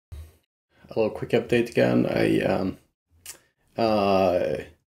a little quick update again.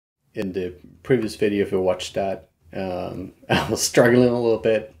 In the previous video, if you watched that, I was struggling a little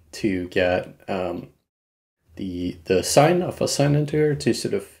bit to get the sign of a sign integer to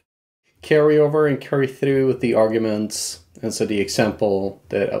sort of carry over and carry through with the arguments. And so the example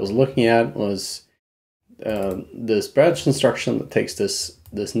that I was looking at was this branch instruction that takes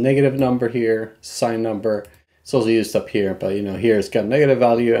this negative number here, sign number. It's also used up here, but here it's got a negative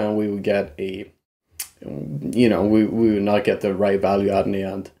value, and we would get a, we would not get the right value out in the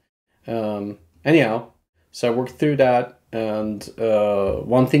end. Anyhow, so I worked through that, and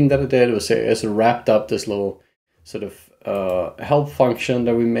one thing that I did was I wrapped up this little sort of help function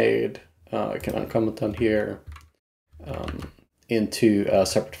that we made. I can uncomment on here into a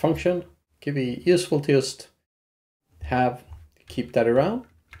separate function. Could be useful to just keep that around.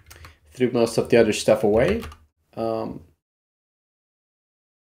 Threw most of the other stuff away.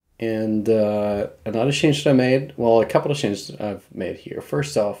 Another change that I made, well, a couple of changes I've made here.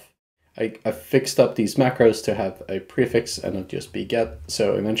 First off, I fixed up these macros to have a prefix and not just be get.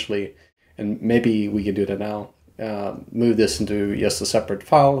 So eventually, and maybe we can do that now, move this into just a separate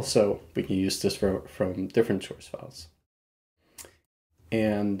file so we can use this from different source files.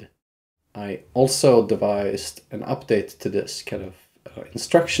 And I also devised an update to this kind of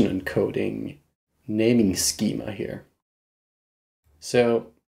instruction encoding naming schema here. So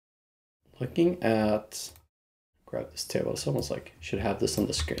looking at, grab this table, it's almost like I should have this on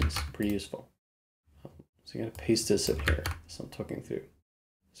the screen. It's pretty useful. So I'm going to paste this in here as I'm talking through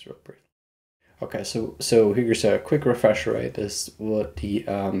this real brief. Okay, so here's a quick refresher, right? This is what the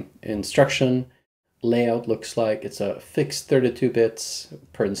instruction layout looks like. It's a fixed 32 bits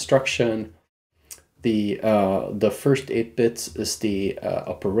per instruction. The first 8 bits is the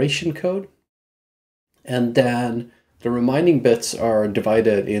operation code, and then the remaining bits are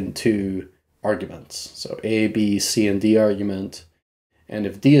divided into arguments. So A, B, C, and D argument. And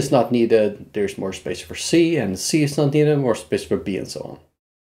if D is not needed, there's more space for C, and C is not needed, more space for B, and so on.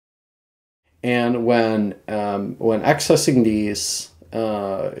 And when accessing these,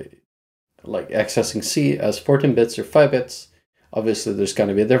 like accessing C as 14 bits or 5 bits, obviously there's going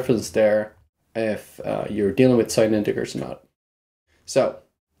to be a difference there if you're dealing with signed integers or not. So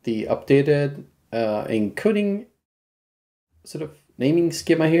the updated encoding sort of naming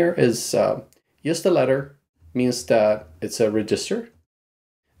schema here is just a letter means that it's a register.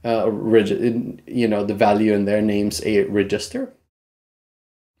 The value in there names a register.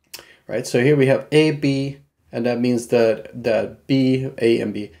 Right, so here we have A, B, and that means that B, A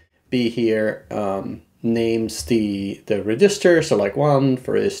and B here names the register, so like 1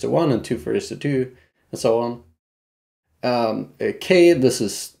 for is to 1 and 2 for is to 2, and so on. K, this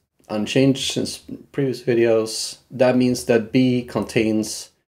is unchanged since previous videos. That means that B contains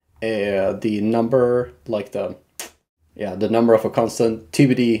the number, like the number of a constant,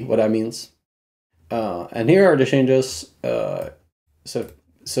 TBD, what that means. And here are the changes.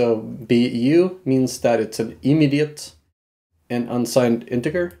 So BU means that it's an immediate and unsigned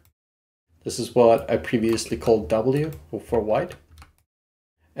integer. This is what I previously called W for white.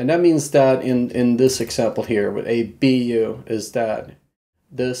 And that means that in this example here with a BU is that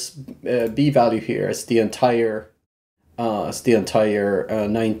this B value here is the entire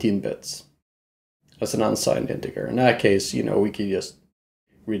 19 bits as an unsigned integer. In that case, we could just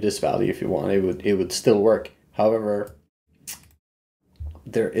read this value if you want. It would still work. However,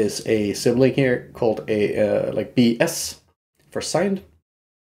 there is a sibling here called like BS for signed,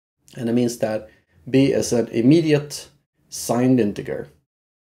 and it means that B is an immediate signed integer.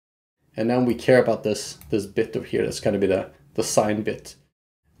 And then we care about this bit over here. That's going to be the signed bit.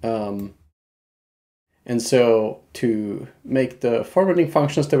 And so to make the formatting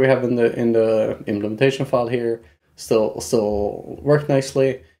functions that we have in the implementation file here still work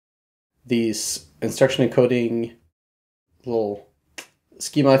nicely, these instruction encoding little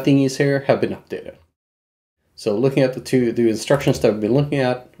schema thingies here have been updated. So looking at the instructions that we've been looking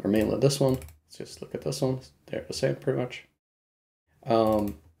at, or mainly this one, let's just look at this one. They're the same pretty much.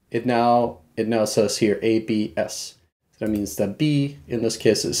 It now says here ABS. So that means that B in this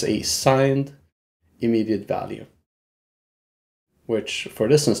case is a signed immediate value, which for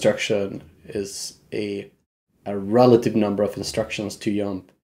this instruction is a relative number of instructions to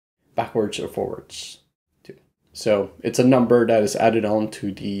jump backwards or forwards to. So it's a number that is added on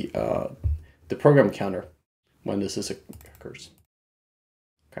to the program counter when this occurs.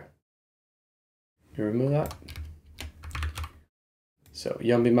 Okay, you remove that. So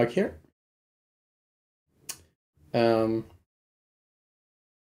jumping back here. I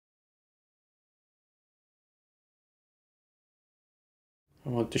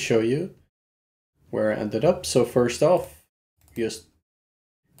want to show you where I ended up. So first off, just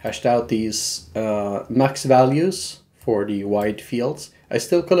hashed out these max values for the wide fields. I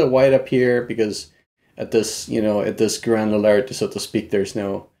still call it wide up here because at this, at this granularity, so to speak,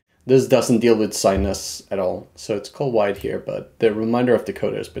 this doesn't deal with sinus at all. So it's called wide here, but the reminder of the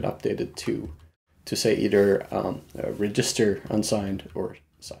code has been updated to say either register unsigned or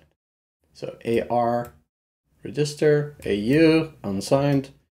signed. So AR register, AU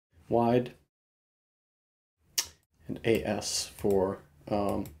unsigned, wide, and AS for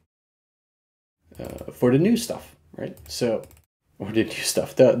the new stuff, right? So, or the new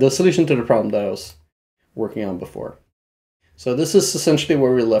stuff, the solution to the problem that I was working on before. So this is essentially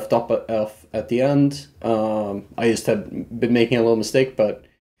where we left up at the end. I just had been making a little mistake, but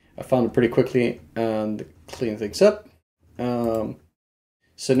I found it pretty quickly and cleaned things up.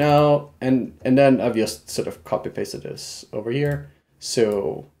 So now, and then I've just sort of copy pasted this over here.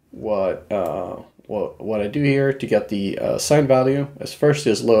 So what I do here to get the signed value is first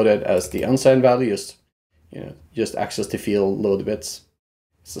is loaded as the unsigned value, just access the field, load the bits.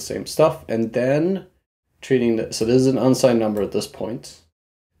 It's the same stuff, and then treating so this is an unsigned number at this point,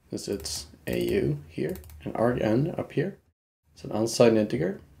 because it's AU here and argn up here. It's an unsigned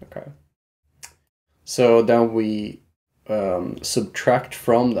integer. Okay. So then we subtract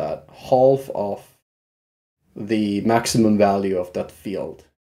from that half of the maximum value of that field,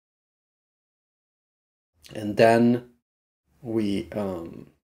 and then we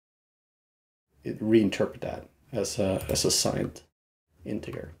reinterpret that as a signed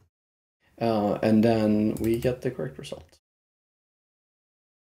integer, and then we get the correct result.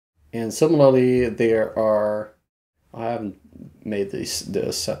 And similarly, I haven't made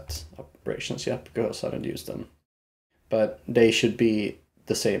the set operations yet because I don't use them, but they should be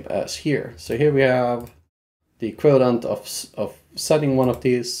the same as here. So here we have the equivalent of setting one of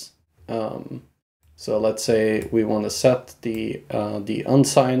these. So let's say we want to set the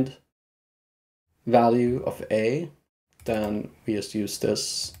unsigned value of A, then we just use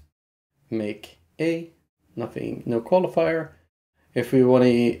this make A, no qualifier. If we want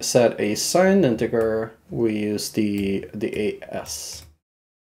to set a signed integer, we use the AS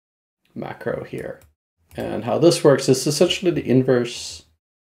macro here. And how this works is essentially the inverse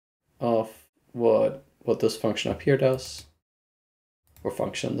of what this function up here does, or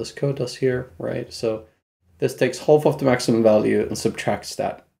function this code does here, right? So this takes half of the maximum value and subtracts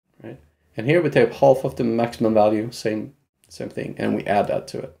that, right? And here we take half of the maximum value, same thing, and we add that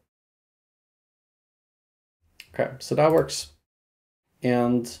to it. Okay, so that works.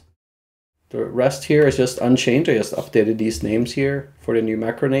 And the rest here is just unchanged. I just updated these names here for the new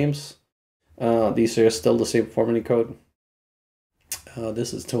macro names. These are still the same formatting code.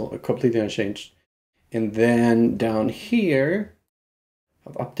 This is still completely unchanged. And then down here,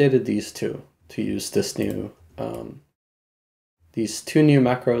 I've updated these two to use this new, these two new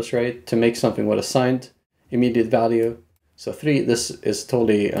macros, right, to make something with a signed immediate value. So 3, this is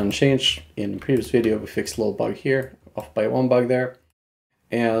totally unchanged. In the previous video, we fixed a little bug here, off by 1 bug there.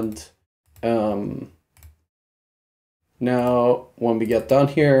 And now when we get down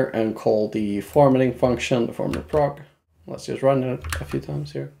here and call the formatting function, the formatter prog, let's just run it a few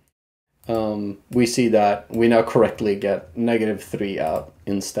times here. We see that we now correctly get -3 out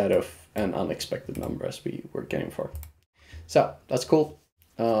instead of an unexpected number as we were getting for. So that's cool.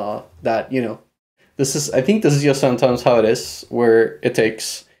 I think this is just sometimes how it is, where it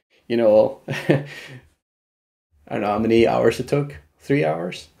takes, I don't know how many hours it took. 3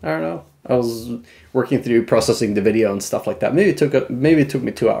 hours? I don't know. I was working through processing the video and stuff like that. Maybe it took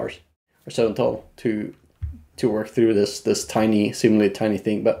me 2 hours or so in total to work through this seemingly tiny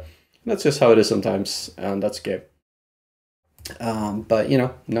thing, but that's just how it is sometimes, and that's okay. But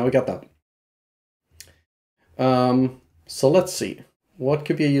now we got that. So let's see. What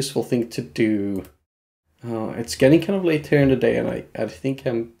could be a useful thing to do? It's getting kind of late here in the day, and I think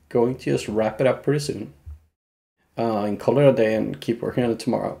I'm going to just wrap it up pretty soon. And call it a day and keep working on it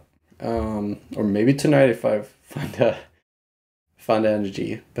tomorrow. Or maybe tonight if I find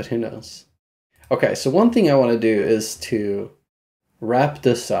energy, but who knows. Okay, so one thing I want to do is to wrap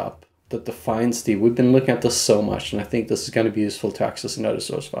this up that defines we've been looking at this so much, and I think this is going to be useful to access in other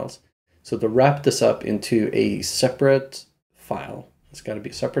source files. So to wrap this up into a separate file, it's got to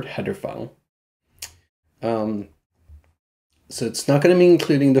be a separate header file. So it's not going to be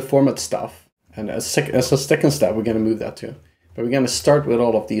including the format stuff. And as a second step, we're going to move that too. But we're going to start with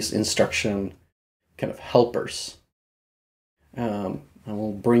all of these instruction kind of helpers. And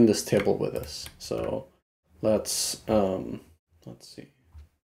we'll bring this table with us. So let's see.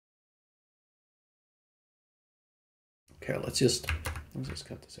 Okay, let's just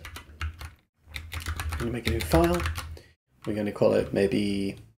cut this out. gonna make a new file. We're gonna call it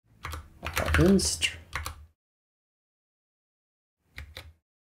maybe inst.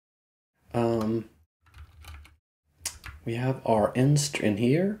 We have our inst in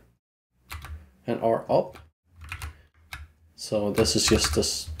here and our up. So this is just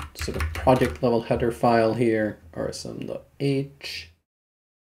this sort of project level header file here, rsm.h.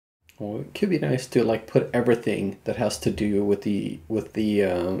 Well, it could be nice to like put everything that has to do with the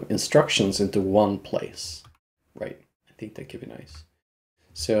instructions into one place, right? I think that could be nice.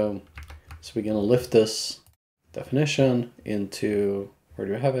 So we're gonna lift this definition into, where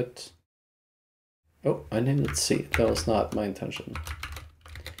do I have it? Oh, I didn't see. That was not my intention.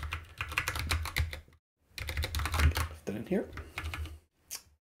 Put that in here.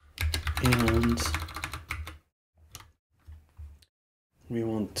 And we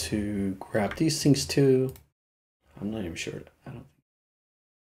want to grab these things too. I'm not even sure. I don't.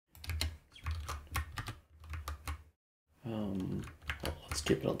 Well, let's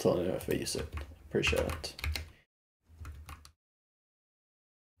keep it until I know if I use it. Appreciate it.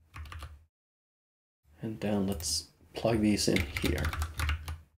 And then let's plug these in here.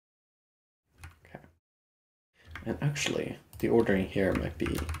 Okay. And actually, the ordering here might be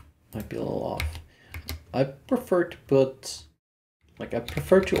a little off. I prefer to put, like, I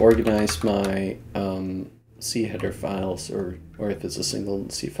prefer to organize my C header files, or if it's a single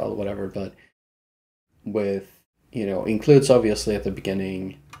C file, whatever, but with, you know, includes obviously at the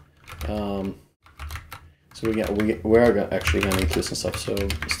beginning. So we're actually going to include some stuff. So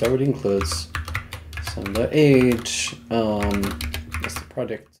start with includes. Send the age, that's the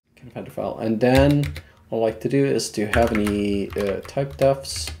project kind of header file. And then what I like to do is to have any type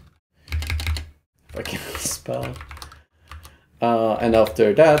defs, if I can spell. And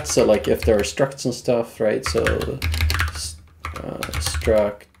after that, so like if there are structs and stuff, right? So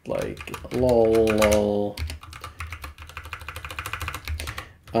struct like lol.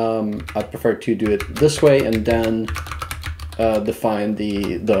 I prefer to do it this way, and then define the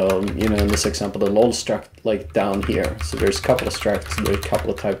you know, in this example, the lol struct like down here. So there's a couple of structs, there's a couple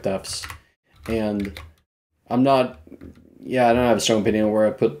of type defs, and I don't have a strong opinion where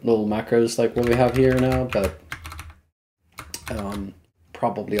I put little macros like what we have here now, but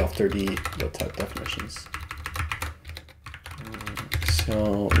probably after the type definitions.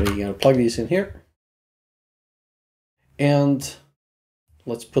 So we're gonna plug these in here, and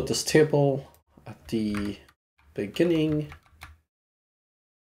let's put this table at the beginning.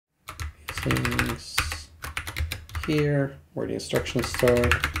 Things here where the instructions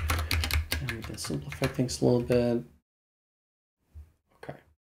start, and we can simplify things a little bit. Okay.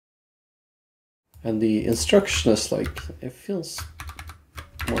 And the instruction is like, it feels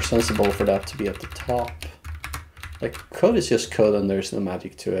more sensible for that to be at the top. Like code is just code and there's no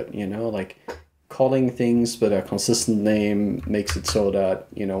magic to it, you know, like calling things with a consistent name makes it so that,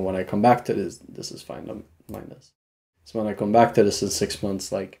 you know, when I come back to this is fine, don't mind this. So when I come back to this in 6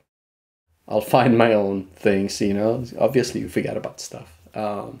 months, like, I'll find my own things, you know. Obviously, you forget about stuff.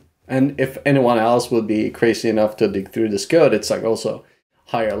 And if anyone else would be crazy enough to dig through this code, it's like also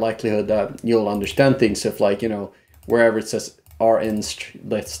higher likelihood that you'll understand things if, like, you know, wherever it says rinst,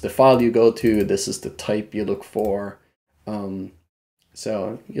 that's the file you go to, this is the type you look for.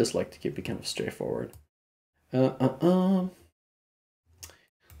 So I just like to keep it kind of straightforward. So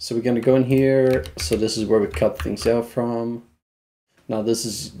we're going to go in here. So this is where we cut things out from. Now this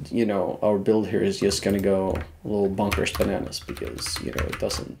is, you know, our build here is just going to go a little bonkers bananas because, you know, it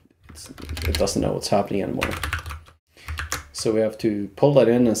doesn't know what's happening anymore. So we have to pull that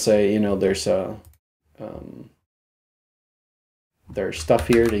in and say, you know, there's stuff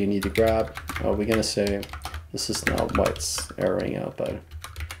here that you need to grab. We're going to say, this is not why it's erroring out, but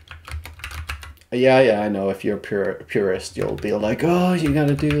yeah, I know if you're a purist, you'll be like, oh, you got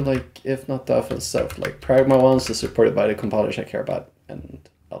to do like if not def and stuff. Like pragma ones is supported by the compilers I care about, and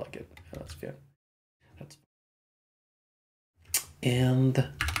I like it. Yeah, that's good. And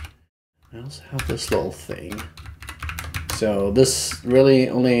I also have this little thing. So this really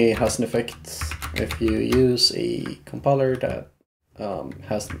only has an effect if you use a compiler that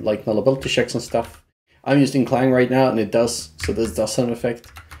has like nullability checks and stuff. I'm using Clang right now, and it does. So this does have an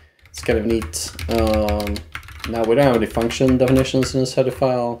effect. It's kind of neat. Now we don't have any function definitions in this header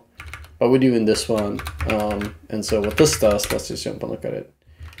file, but we do in this one. And so what this does, let's just jump and look at it,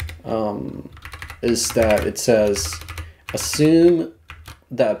 is that it says, assume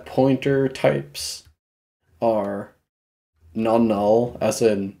that pointer types are non-null, as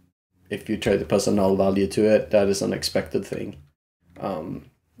in if you try to pass a null value to it, that is an expected thing. It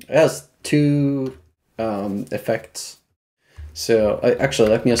has two effects. So actually,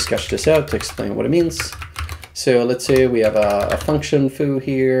 let me just sketch this out to explain what it means. So let's say we have a function foo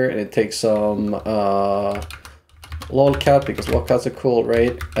here, and it takes some lolcat, because lolcats are cool,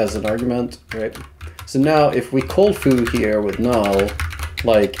 right, as an argument, right? So now if we call foo here with null,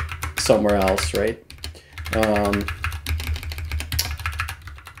 like somewhere else, right?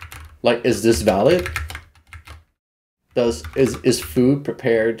 Like, is this valid? Is foo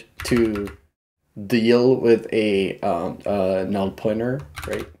prepared to deal with a null pointer,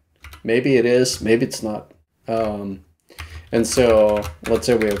 right? Maybe it is, maybe it's not. And so let's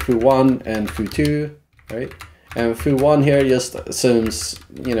say we have foo1 and foo2, right? And foo1 here just assumes,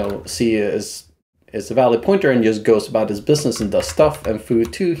 you know, C is a valid pointer and just goes about his business and does stuff. And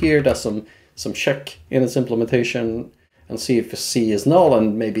foo2 here does some check in its implementation and see if C is null,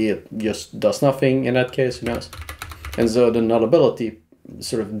 and maybe it just does nothing in that case, who knows? And so the nullability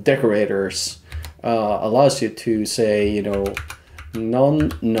sort of decorators allows you to say, you know,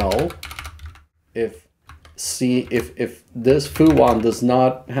 non-null if this foo1 does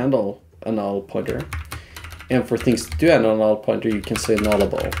not handle a null pointer, and for things to do handle a null pointer, you can say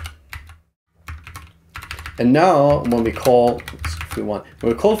nullable. And now when we call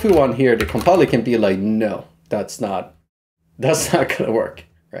foo1 here, the compiler can be like, no, that's not gonna work,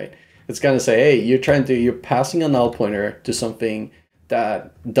 right? It's gonna say, hey, you're passing a null pointer to something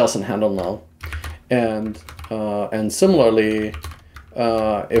that doesn't handle null. And similarly,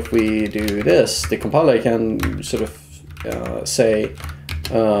 if we do this, the compiler can sort of say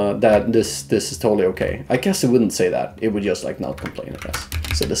that this is totally okay. I guess it wouldn't say that. It would just like not complain, I guess.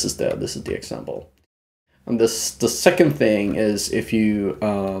 So this is the example. And the second thing is if you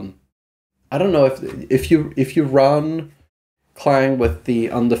I don't know if you run Clang with the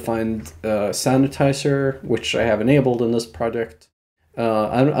undefined sanitizer, which I have enabled in this project.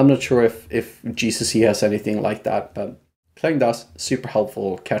 I'm not sure if GCC has anything like that, but Clang does. Super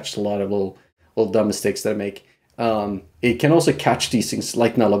helpful, catches a lot of little dumb mistakes that I make. It can also catch these things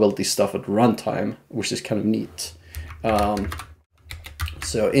like nullability stuff at runtime, which is kind of neat.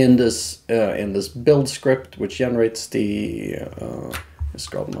 So in this build script, which generates the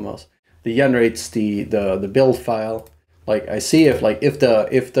scroll my mouse, it generates the build file. Like I see if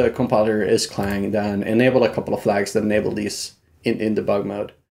the compiler is Clang, then enable a couple of flags that enable these in debug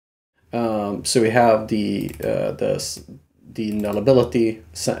mode. So we have the nullability,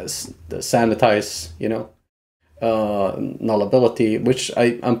 the sanitize, you know, nullability, which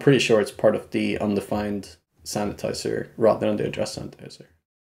I'm pretty sure it's part of the undefined sanitizer rather than the address sanitizer.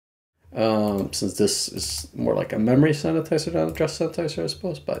 Since this is more like a memory sanitizer than address sanitizer, I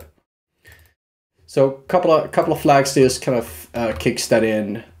suppose. But so couple of flags just kind of kicks that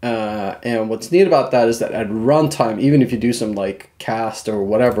in, and what's neat about that is that at runtime, even if you do some like cast or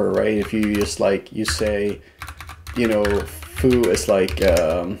whatever, right? If you just like you say, you know, foo is like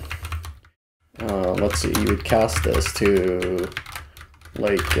let's see, you would cast this to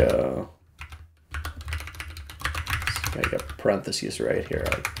like I got parentheses right here,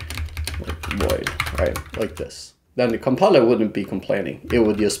 like void, right, like this. Then the compiler wouldn't be complaining. It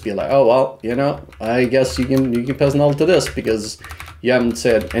would just be like, oh well, you know, I guess you can pass null to this because you haven't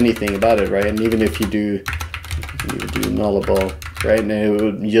said anything about it, right? And even if you do nullable, right, and it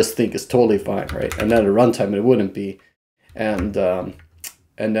would just think it's totally fine, right? And then at runtime it wouldn't be, and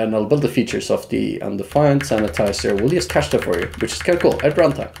then I'll build the features of the undefined sanitizer. We'll just cache that for you, which is kind of cool at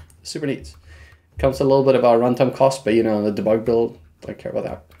runtime. Super neat. Comes a little bit about runtime cost, but you know, the debug build, don't care about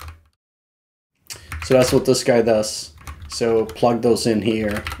that. So that's what this guy does. So plug those in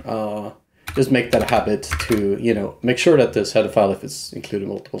here. Just make that a habit to, you know, make sure that this header file, if it's included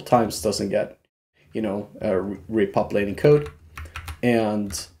multiple times, doesn't get, you know, repopulating code.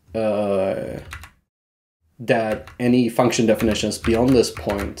 And that any function definitions beyond this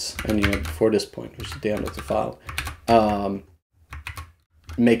point, and you know, before this point, which is the end of the file,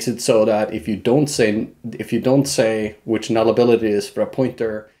 makes it so that if you don't say which nullability is for a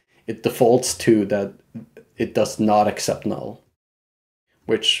pointer, it defaults to that it does not accept null,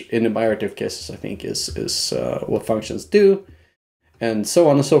 which in the majority of cases I think is what functions do, and so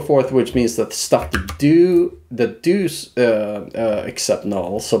on and so forth. Which means that stuff that do accept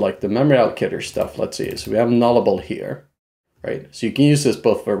null, so like the memory allocator stuff. Let's see, so we have nullable here, right? So you can use this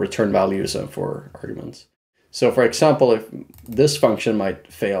both for return values and for arguments. So for example, if this function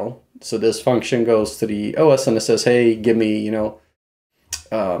might fail, so this function goes to the OS and it says, hey, give me, you know,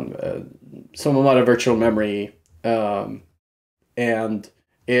 some amount of virtual memory, and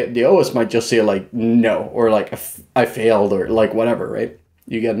the OS might just say like no, or like I failed, or like whatever, right?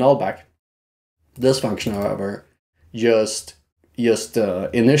 You get null back. This function, however, just just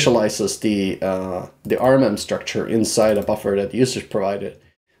initializes the RMM structure inside a buffer that the users provided.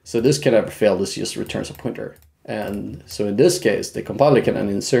 So this can never fail. This just returns a pointer. And so in this case, the compiler can then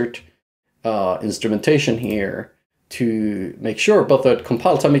insert instrumentation here to make sure both at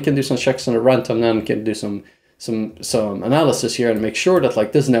compile time it can do some checks on the runtime, and can do some analysis here and make sure that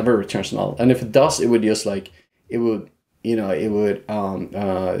like this never returns null. And if it does, it would just like it would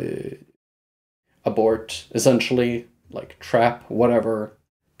abort, essentially, like trap, whatever,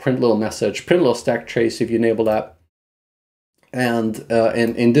 print little message, print little stack trace if you enable that. And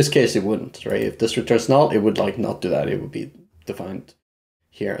in this case, it wouldn't, right? If this returns null, it would like not do that. It would be defined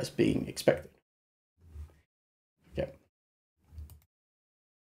here as being expected. Okay.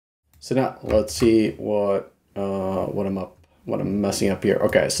 So now let's see what I'm messing up here.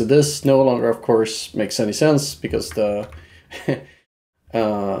 Okay, so this no longer, of course, makes any sense because the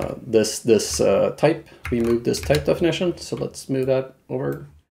this type, we moved this type definition. So let's move that over.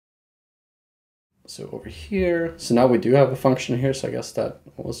 So over here, so now we do have a function here, so I guess that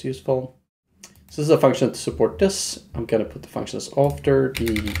was useful. So this is a function to support this. I'm gonna put the functions after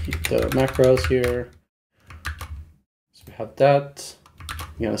the macros here. So we have that.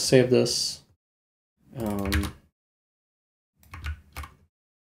 I'm gonna save this.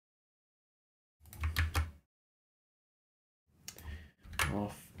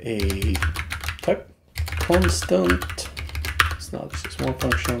 Of a type constant. It's not, this is one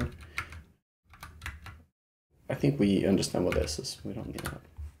function. I think we understand what this is. We don't need that.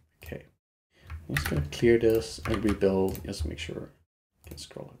 Okay. I'm just going to clear this and rebuild just to make sure I can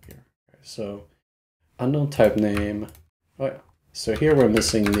scroll up here. Okay, so unknown type name. Oh yeah. So here we're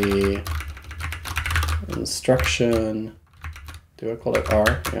missing the instruction. Do I call it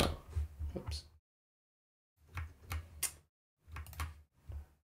R? Yeah. Oops.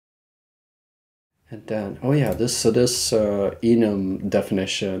 And then, oh yeah, this enum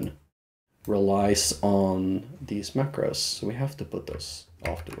definition relies on these macros, so we have to put those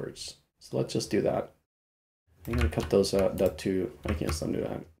afterwards. So let's just do that. I'm gonna cut those out, that too. I can't still do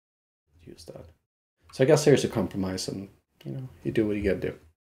that. Use that. So I guess here's a compromise, and you do what you gotta do.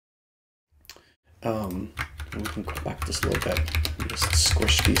 And we can go back just a little bit. Just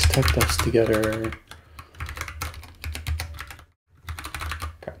squish these type defs together.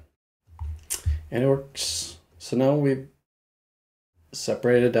 Okay. And it works. So now we've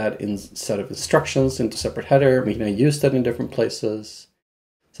separated that in set of instructions into separate header. We can use that in different places.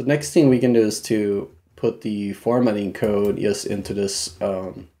 So the next thing we can do is to put the formatting code just into this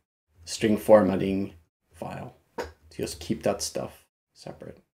string formatting file to just keep that stuff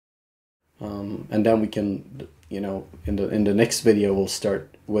separate. And then we can, in the next video, we'll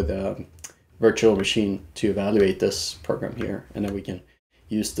start with a virtual machine to evaluate this program here, and then we can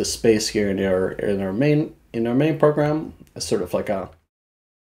use the space here in our main program as sort of like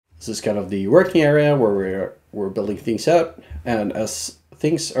this is kind of the working area where we're building things out, and as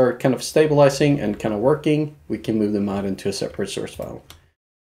things are kind of stabilizing and kind of working, we can move them out into a separate source file.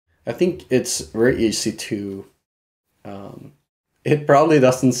 I think it's very easy to. It probably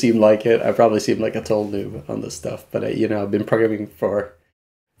doesn't seem like it. I probably seem like a total noob on this stuff, but I've been programming for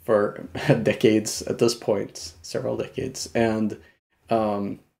decades at this point, several decades, and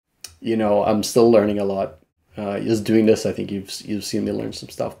I'm still learning a lot. Just doing this, I think you've seen me learn some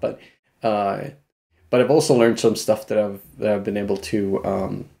stuff, but I've also learned some stuff that I've been able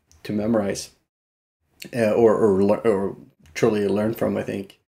to memorize or truly learn from, I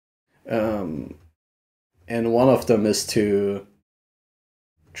think. And one of them is to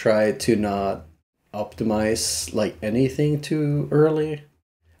try to not optimize like anything too early.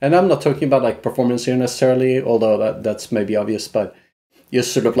 And I'm not talking about like performance here necessarily, although that's maybe obvious, but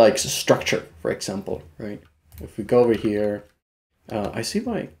just sort of like structure, for example, right? If we go over here, I see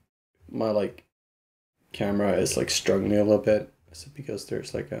my like camera is like struggling a little bit. Is it because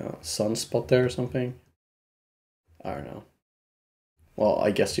there's like a sunspot there or something? I don't know. Well,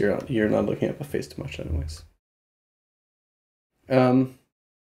 I guess you're not looking at my face too much, anyways.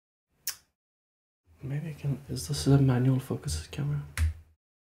 Maybe I can. Is this a manual focus camera?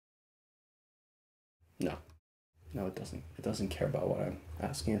 No, it doesn't. It doesn't care about what I'm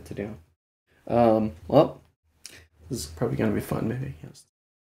asking it to do. Well, this is probably gonna be fun. Maybe yes.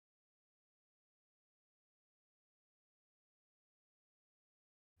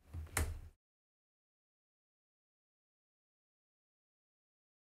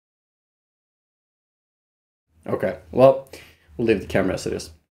 Okay, well, we'll leave the camera as it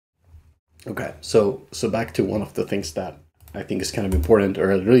is. Okay, so back to one of the things that I think is kind of important,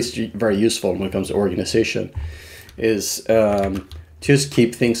 or at least very useful when it comes to organization, is just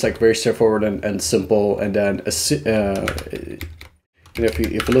keep things like very straightforward and simple, and then if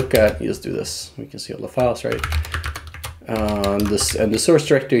you look at, just do this, we can see all the files, right? And the source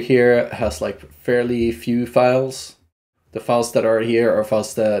directory here has like fairly few files. The files that are here are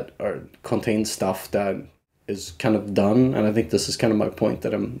files that contain stuff that is kind of done, and I think this is kind of my point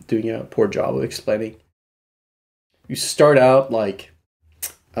that I'm doing a poor job of explaining. You start out like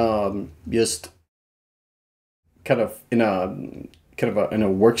just kind of in a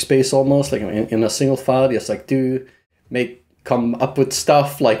workspace almost, like in a single file, just like come up with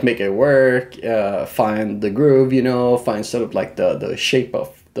stuff, like make it work, find the groove, you know, find sort of like the shape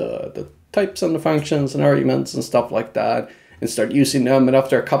of the types and the functions and arguments and stuff like that, and start using them. And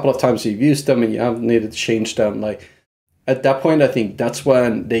after a couple of times you've used them and you haven't needed to change them, like at that point, I think that's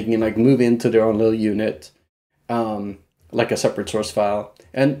when they can like move into their own little unit, like a separate source file.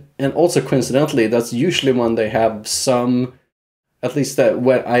 And also coincidentally, that's usually when they have some, at least that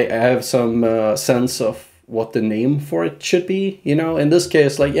when I have some sense of what the name for it should be, you know. In this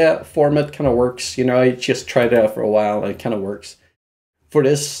case, like, yeah, format kind of works, you know. I just tried it out for a while and it kind of works. For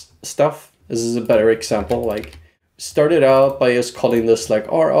this stuff, this is a better example. Like, started out by just calling this like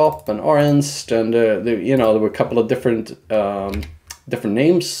rup and rinst, and you know, there were a couple of different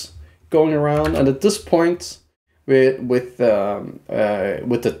names going around. And at this point, with the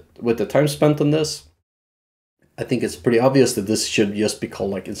time spent on this, I think it's pretty obvious that this should just be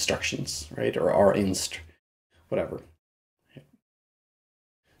called like instructions, right? Or rinst, whatever.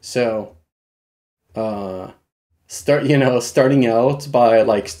 So, starting out by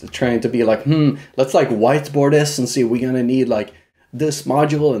like trying to be like, let's like whiteboard this and see, we're gonna need like this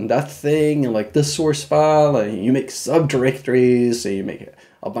module and that thing and like this source file, and you make subdirectories, and you make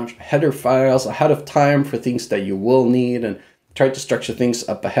a bunch of header files ahead of time for things that you will need, and try to structure things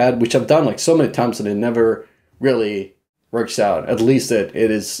up ahead, which I've done like so many times and it never really works out. At least it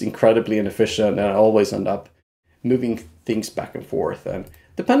is incredibly inefficient, and I always end up moving things back and forth. And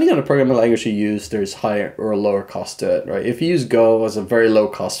depending on the programming language you use, there's higher or lower cost to it, right? If you use Go, as a very low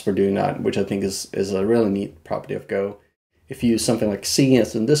cost for doing that, which I think is a really neat property of Go. If you use something like C,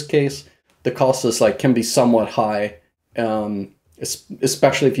 as in this case, the cost is like can be somewhat high,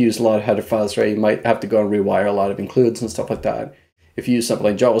 especially if you use a lot of header files, right? You might have to go and rewire a lot of includes and stuff like that. If you use something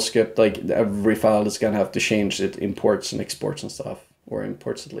like JavaScript, like every file is gonna have to change its imports and exports and stuff, or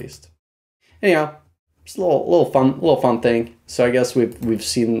imports at least. Anyhow, it's a little fun thing. So I guess we've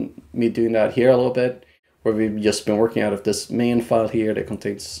seen me doing that here a little bit, where we've just been working out of this main file here that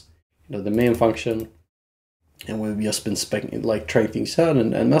contains, you know, the main function, and we've just been trying things out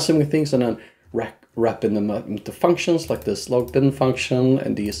and messing with things, and then wrapping them up into functions like this log bin function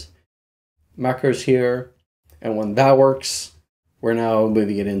and these macros here. And when that works, we're now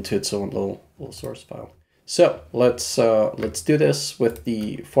moving it into its own little source file. So let's do this with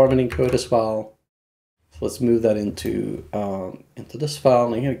the formatting code as well. So let's move that into this file.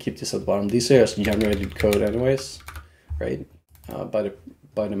 And I'm gonna keep this at the bottom. These are just generated code anyways, right? By the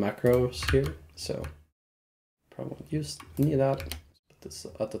macros here. So probably won't need that. Put this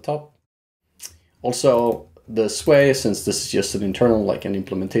at the top. Also, this way, since this is just an internal, like an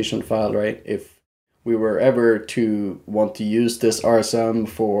implementation file, right? If we were ever to want to use this RSM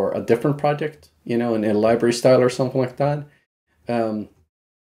for a different project, you know, in a library style or something like that,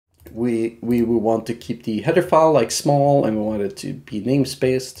 we would want to keep the header file like small, and we want it to be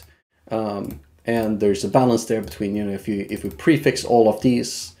namespaced. And there's a balance there between, you know, if we prefix all of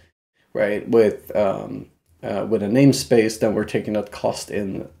these, right, with a namespace, then we're taking that cost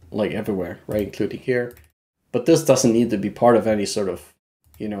in like everywhere, right, including here. But this doesn't need to be part of any sort of,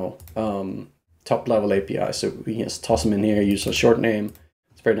 you know, top level API. So we can just toss them in here, use a short name.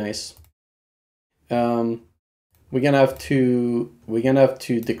 It's very nice. We're gonna have to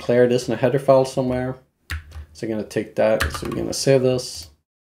declare this in a header file somewhere. So I'm gonna take that. So we're gonna save this,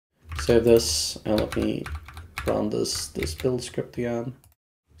 and let me run this build script again.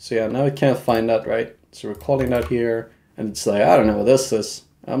 So yeah, now we can't find that, right? So we're calling that here, and it's like, I don't know what this is.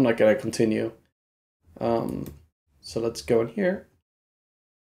 I'm not gonna continue. So let's go in here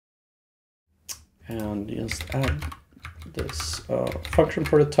and just add this function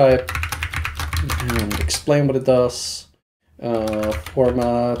prototype and explain what it does.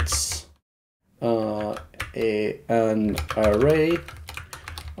 Formats an array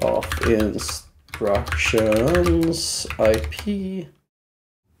of instructions IP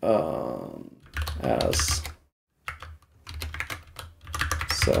as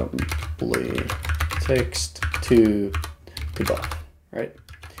simply text to buff, right?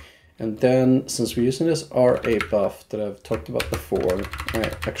 And then, since we're using this RA-buff that I've talked about before,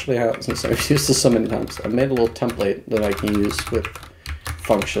 I actually have, since I've used this so many times, I made a little template that I can use with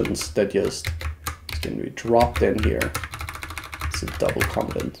functions that just can be dropped in here. is a double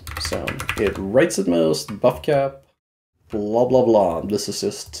comment. So it writes at most, buff cap, blah, blah, blah. This is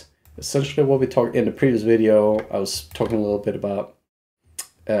just essentially what we talked in the previous video. I was talking a little bit about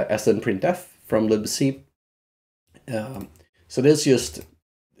SNPrintf from libc. So this just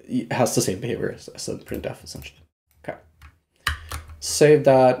has the same behavior as SNPrintf essentially. Okay. Save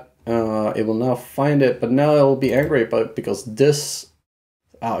that. It will now find it, but now it will be angry about because this,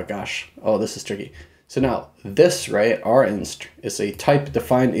 oh gosh, oh, this is tricky. So now this, right, rinst is a type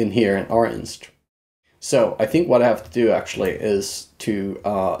defined in here in rinst. So I think what I have to do actually is to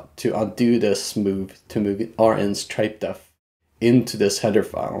undo this move, to move rinst type def into this header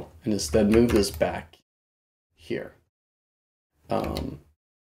file and instead move this back here.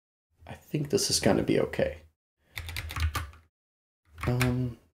 I think this is going to be okay. Let's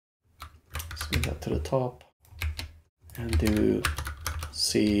move that to the top and do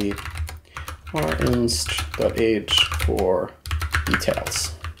C rinst.h for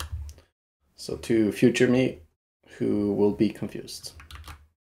details. So to future me who will be confused.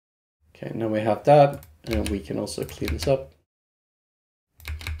 Okay, now we have that, and we can also clean this up.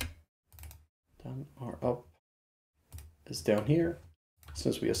 Down or up is down here.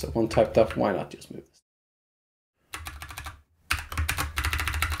 Since we just have one typed up, why not just move this?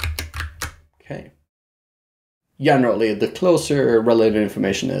 Okay. Generally, the closer related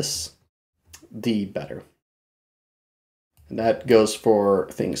information is, the better. And that goes for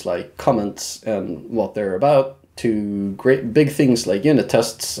things like comments and what they're about, to great big things like unit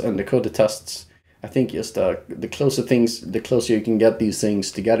tests and decoded tests. I think just the closer you can get these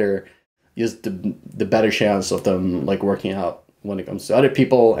things together, just the better chance of them like working out when it comes to other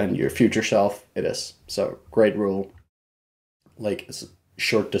people and your future self. It is. So great rule. Like as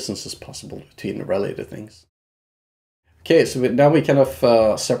short distance as possible between the related things. Okay, so now we kind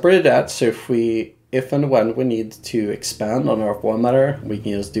of separated that. So if and when we need to expand on our formatter, we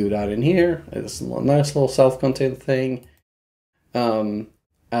can just do that in here. It's a nice little self-contained thing.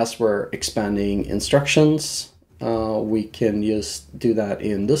 As we're expanding instructions, we can just do that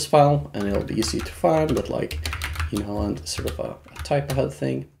in this file, and it'll be easy to find with like, and sort of a type ahead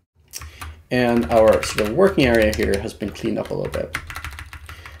thing. And our sort of working area here has been cleaned up a little bit.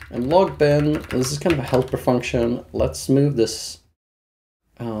 And log bin, this is kind of a helper function. Let's move this.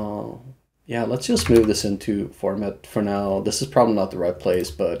 Yeah, let's just move this into format for now. This is probably not the right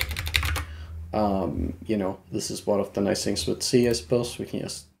place, but this is one of the nice things with C, I suppose. We can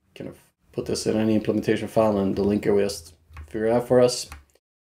just kind of put this in any implementation file, and the linker will just figure it out for us.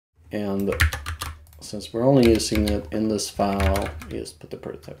 And since we're only using it in this file, we just put the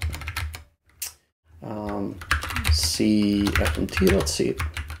prototype. C fmt.c.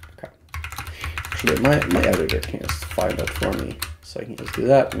 Okay. Actually, my editor can just find that for me. So I can just do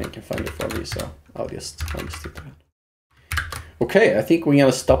that, and it can find it for me. So I'll just do that. Okay, I think we're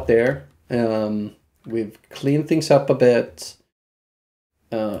gonna stop there. We've cleaned things up a bit.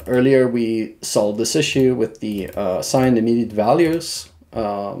 Earlier we solved this issue with the assigned immediate values.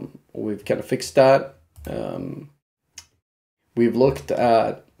 We've kind of fixed that. We've looked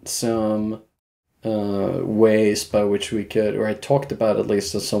at some ways by which we could, or I talked about at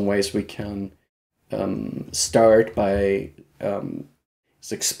least some ways we can start by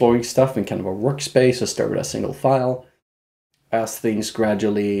exploring stuff in kind of a workspace, so start with a single file. As things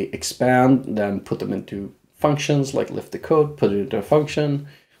gradually expand, then put them into functions, like lift the code, put it into a function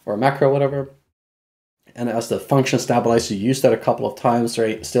or a macro, whatever. And as the function stabilizes, you use that a couple of times,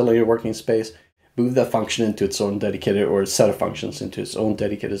 right? Still in your working space, move that function into its own dedicated, or a set of functions into its own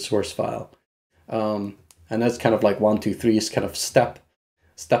dedicated source file. And that's kind of like 1, 2, 3 is kind of step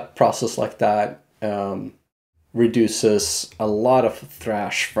process like that. Reduces a lot of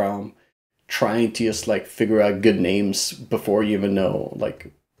thrash from trying to just like figure out good names before you even know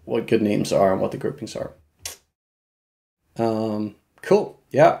like what good names are and what the groupings are. Cool.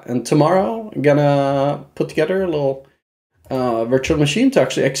 Yeah, and tomorrow I'm gonna put together a little virtual machine to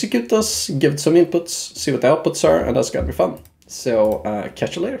actually execute this, give it some inputs, see what the outputs are, and that's gonna be fun. So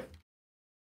catch you later.